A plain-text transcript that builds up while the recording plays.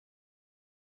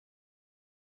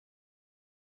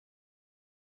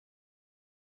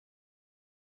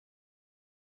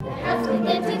left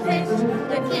again to pitch.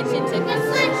 The kitchen took a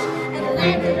switch and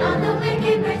landed on the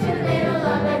wicked witch in the middle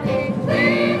of the ditch.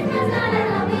 Which was not a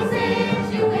healthy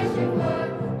situation for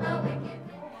a wicked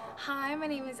witch. Hi, my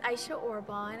name is Aisha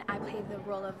Orban. I play the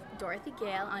role of Dorothy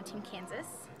Gale on Team Kansas.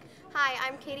 Hi,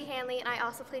 I'm Katie Hanley, and I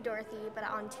also play Dorothy, but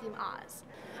on Team Oz.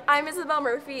 I'm Isabel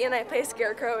Murphy, and I play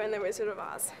Scarecrow in The Wizard of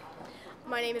Oz.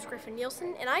 My name is Griffin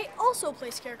Nielsen, and I also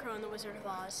play Scarecrow in The Wizard of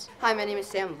Oz. Hi, my name is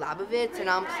Sam Labovitz, and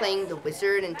I'm playing the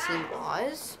Wizard in Team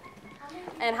Oz.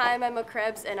 And hi, I'm Emma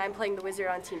Krebs, and I'm playing the Wizard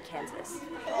on Team Kansas.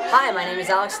 Hi, my name is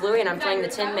Alex Louie, and I'm playing the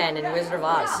Tin Man in Wizard of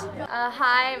Oz.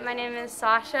 Hi, my name is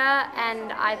Sasha,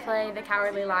 and I play the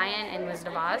Cowardly Lion in Wizard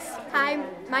of Oz. Hi,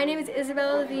 my name is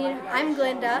Isabella Levine. I'm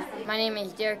Glinda. My name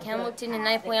is Derek Hamilton, and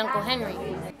I play Uncle Henry.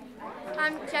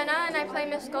 I'm Jenna, and I play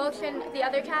Miss Gulch and the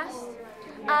other cast.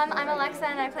 I'm Alexa,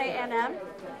 and I play Anna.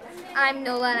 I'm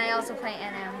Nola, and I also play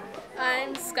Anna.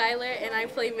 I'm Skylar, and I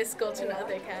play Miss Gulch in the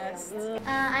other cast.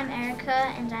 I'm Erica,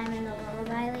 and I'm in the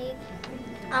Lullaby League.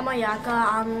 I'm Ayaka,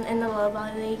 I'm in the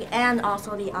Lullaby League and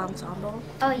also the ensemble.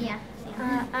 Oh yeah.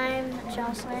 I'm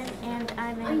Jocelyn, and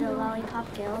I'm in the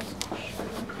Lollipop Guild.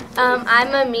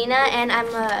 I'm Amina, and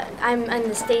I'm in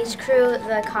the stage crew,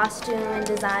 the costume and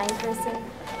design person.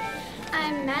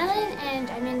 I'm Madeline, and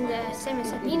I'm in the same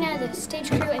as Amina, the stage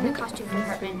crew and the costume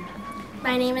department.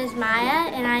 My name is Maya,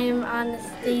 and I am on the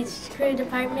stage crew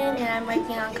department, and I'm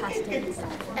working on costumes.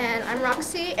 And I'm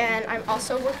Roxy, and I'm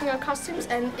also working on costumes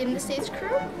and in the stage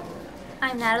crew.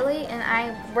 I'm Natalie, and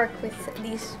I work with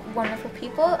these wonderful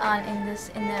people in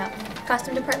the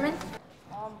costume department.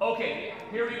 Okay,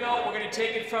 here we go. We're going to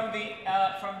take it from the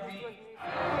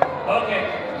Okay.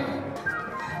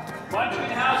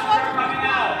 Munchkin houses are coming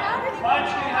out.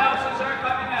 Munchkin houses are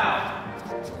coming out.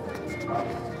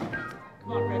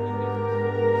 Come on, Greg.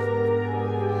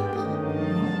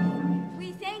 We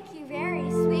thank you very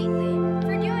sweetly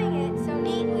for doing it so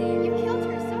neatly. You killed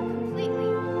her so completely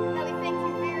that we thank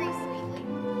you very sweetly.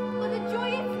 With a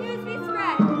joyous news we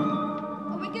spread,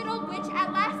 a wicked old witch at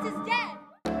last is dead.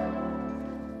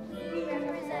 We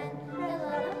represent the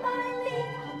Lullaby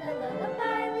League, the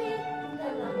Lullaby League, the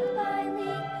Lullaby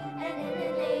League, and in the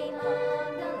name of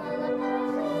the Lullaby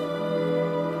League,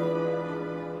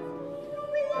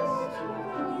 we wish to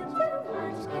bring you to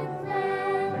Munchkin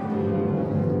Land.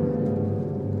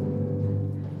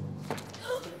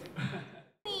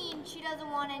 She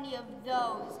doesn't want any of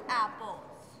those apples.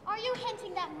 Are you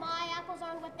hinting that my apples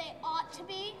aren't what they ought to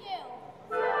be?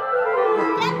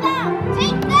 Get them!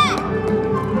 Take that!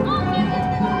 I'll give you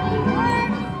the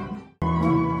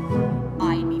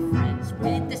I'd be friends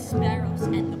with the sparrows,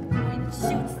 and the wind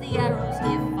shoots the arrows if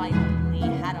I only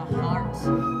had a heart.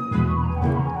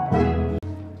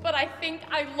 But I think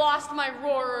I lost my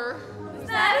roarer. Who's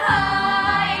that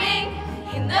hiding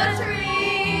in the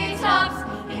treetops?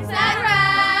 It's that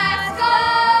rascal,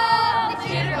 the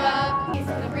jitterbug. He's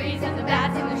in the breeze and the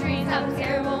bats in the trees have a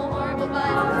terrible, horrible buzz.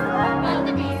 But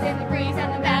the bees in the breeze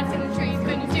and the bats in the trees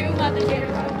couldn't do what the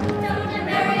jitterbug. No, the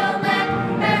merry old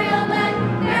land, merry old land,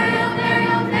 merry old, merry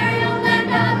old, merry old land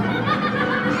of.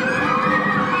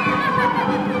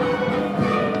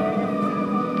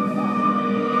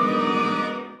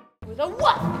 With a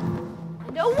woof,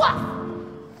 and a woof,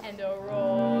 and a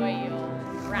royal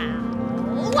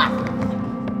growl. Woof!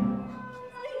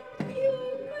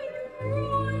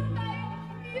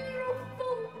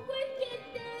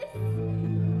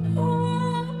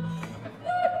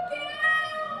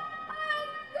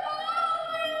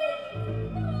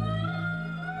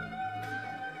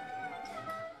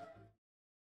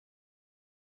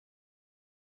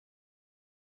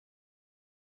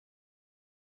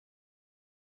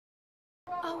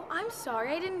 Oh, I'm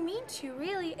sorry. I didn't mean to,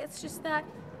 really. It's just that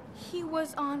he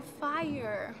was on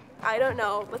fire. I don't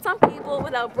know, but some people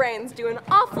without brains do an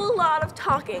awful lot of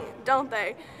talking, don't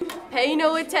they? Pay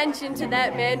no attention to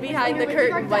that man behind the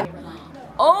curtain.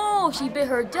 Oh, she bit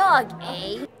her dog,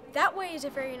 eh? That way is a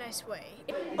very nice way.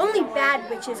 Only bad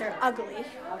witches are ugly.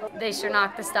 They sure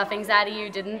knocked the stuffings out of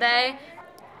you, didn't they?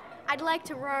 I'd like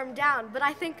to roar him down, but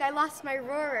I think I lost my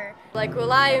roarer. Like,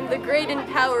 well, I am the great and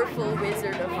powerful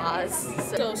Wizard of Oz.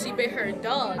 So she bit her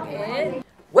dog, eh?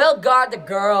 Well, guard the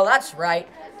girl, that's right.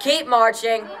 Keep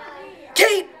marching.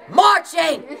 Keep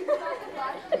marching!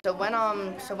 So when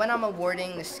I'm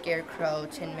awarding the Scarecrow,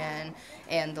 Tin Man,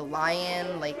 and the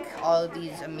Lion, like all of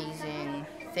these amazing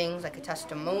things like a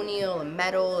testimonial, a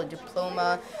medal, a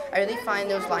diploma, I really find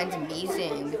those lines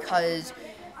amazing because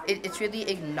it's really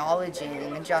acknowledging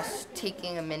and just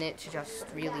taking a minute to just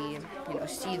really,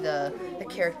 see the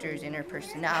characters' inner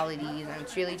personalities, and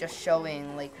it's really just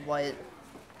showing like what,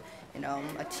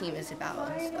 a team is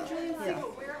about and stuff.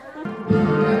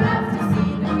 Yeah.